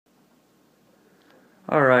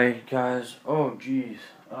Alright guys, oh geez,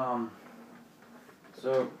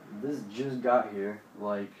 so this just got here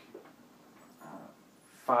like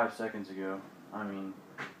 5 seconds ago. I mean,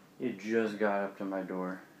 it just got up to my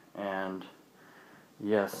door, and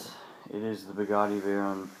yes, it is the Bugatti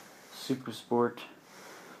Veyron Super-sport,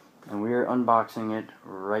 and we are unboxing it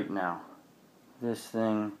right now. This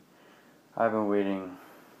thing I've been waiting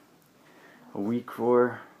a week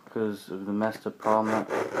for because of the messed up problem that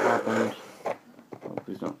happened. Oh,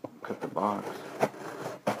 please don't cut the box.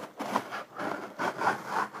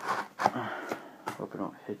 Hope I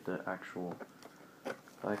don't hit the actual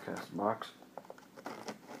diecast box.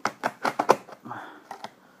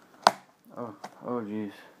 Oh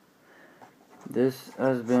geez. This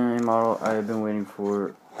has been a model I have been waiting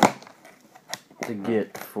for to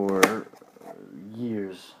get for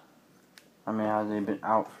years. I mean, it hasn't been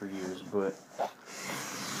out for years, but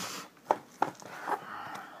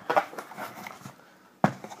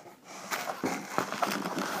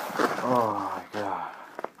oh my god.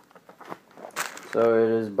 So it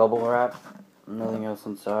is bubble wrap, nothing else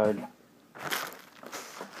inside.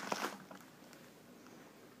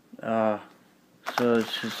 So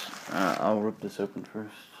it's just, I'll rip this open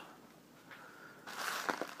first.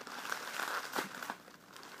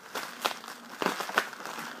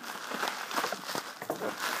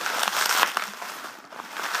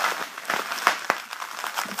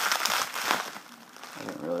 I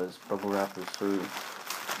didn't realize bubble wrap is so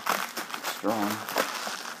strong.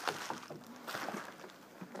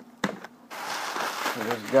 So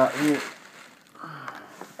just got here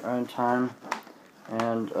right in time,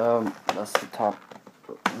 and that's the top.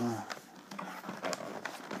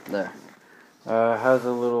 There. Has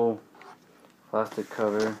a little plastic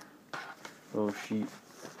cover, little sheet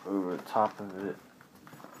over the top of it,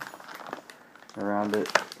 around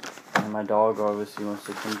it, and my dog obviously wants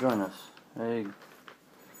to come join us. Hey.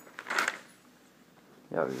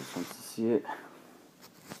 Yeah, he just wants to see it.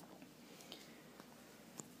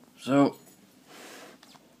 So,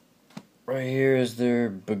 right here is their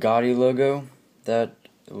Bugatti logo. That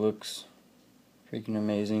looks freaking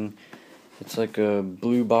amazing. It's like a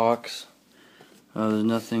blue box. There's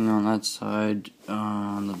nothing on that side,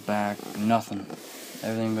 on the back, nothing.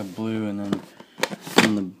 Everything but blue, and then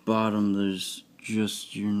on the bottom there's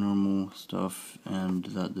just your normal stuff, and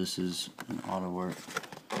that this is an auto work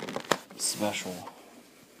special.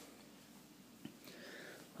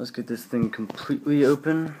 Let's get this thing completely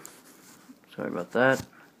open. Sorry about that.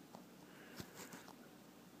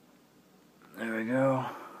 There we go.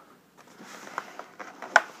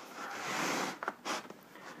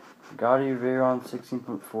 Bugatti Veyron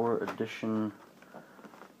 16.4 edition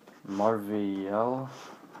Marveille.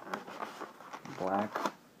 Black.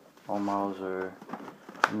 All models are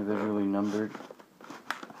individually numbered.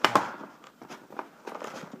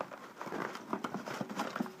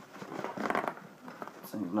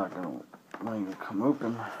 This thing's not gonna come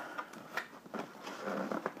open.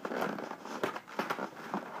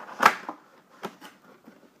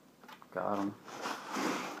 Got him.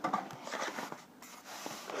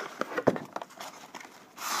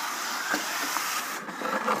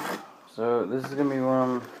 So this is gonna be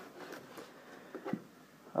one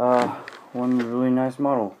really nice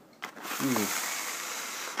model.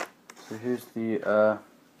 Jesus. So here's the out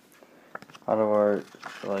of our,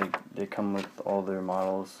 like, they come with all their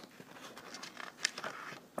models.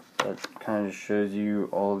 That kind of shows you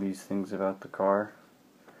all these things about the car.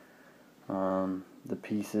 The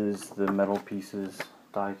pieces, the metal pieces,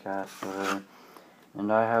 die cast, whatever.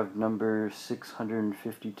 And I have number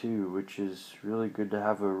 652, which is really good to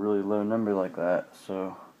have a really low number like that.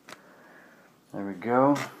 So, there we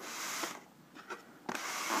go.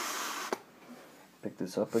 Pick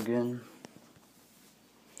this up again.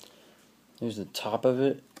 Here's the top of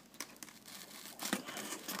it.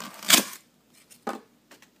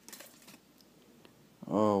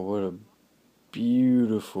 Oh, what a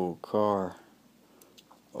beautiful car.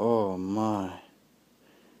 Oh my.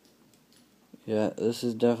 Yeah, this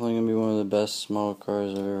is definitely going to be one of the best small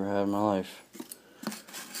cars I've ever had in my life.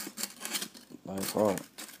 By far.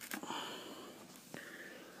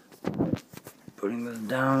 Putting this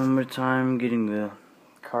down one more time, getting the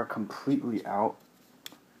car completely out.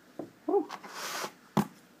 Woo.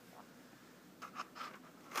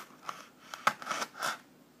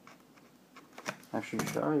 Actually,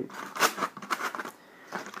 sorry.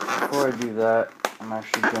 Before I do that, I'm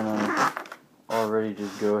actually gonna already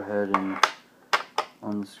just go ahead and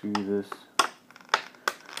unscrew this.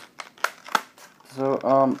 So,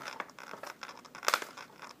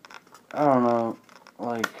 I don't know,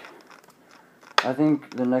 like, I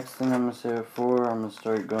think the next thing I'm gonna save it for, I'm gonna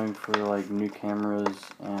start going for like new cameras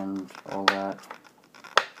and all that.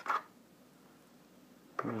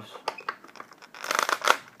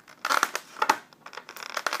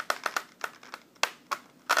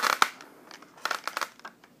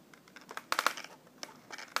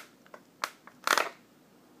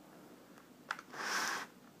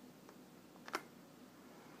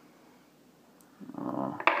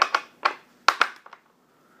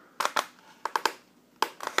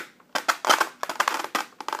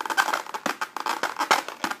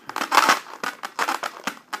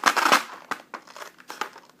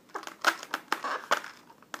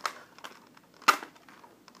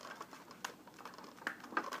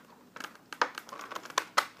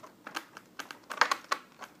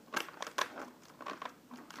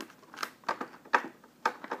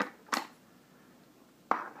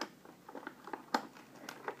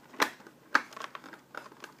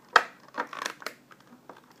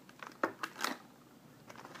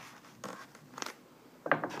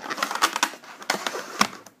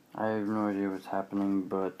 I have no idea what's happening,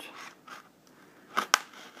 but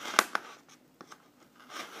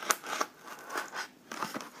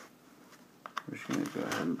we're just gonna go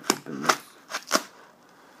ahead and open this.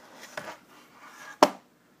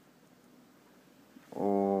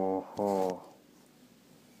 Oh ho.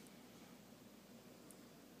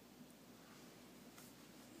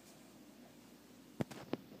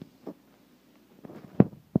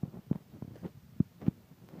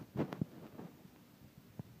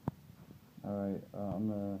 Alright, I'm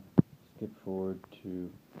gonna skip forward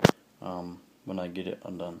to when I get it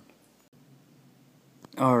undone.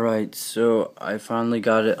 Alright, so I finally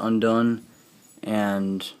got it undone,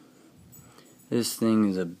 and this thing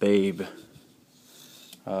is a babe.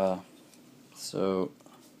 So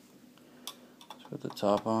let's put the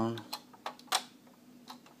top on.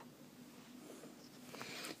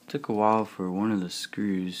 Took a while for one of the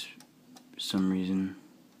screws for some reason.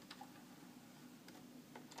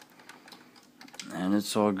 And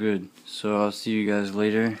it's all good. So I'll see you guys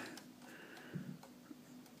later.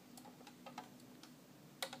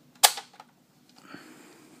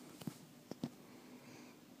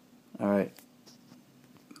 Alright.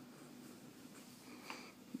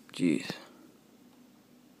 Jeez.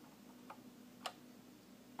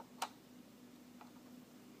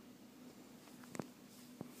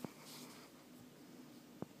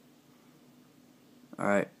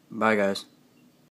 Alright. Bye guys.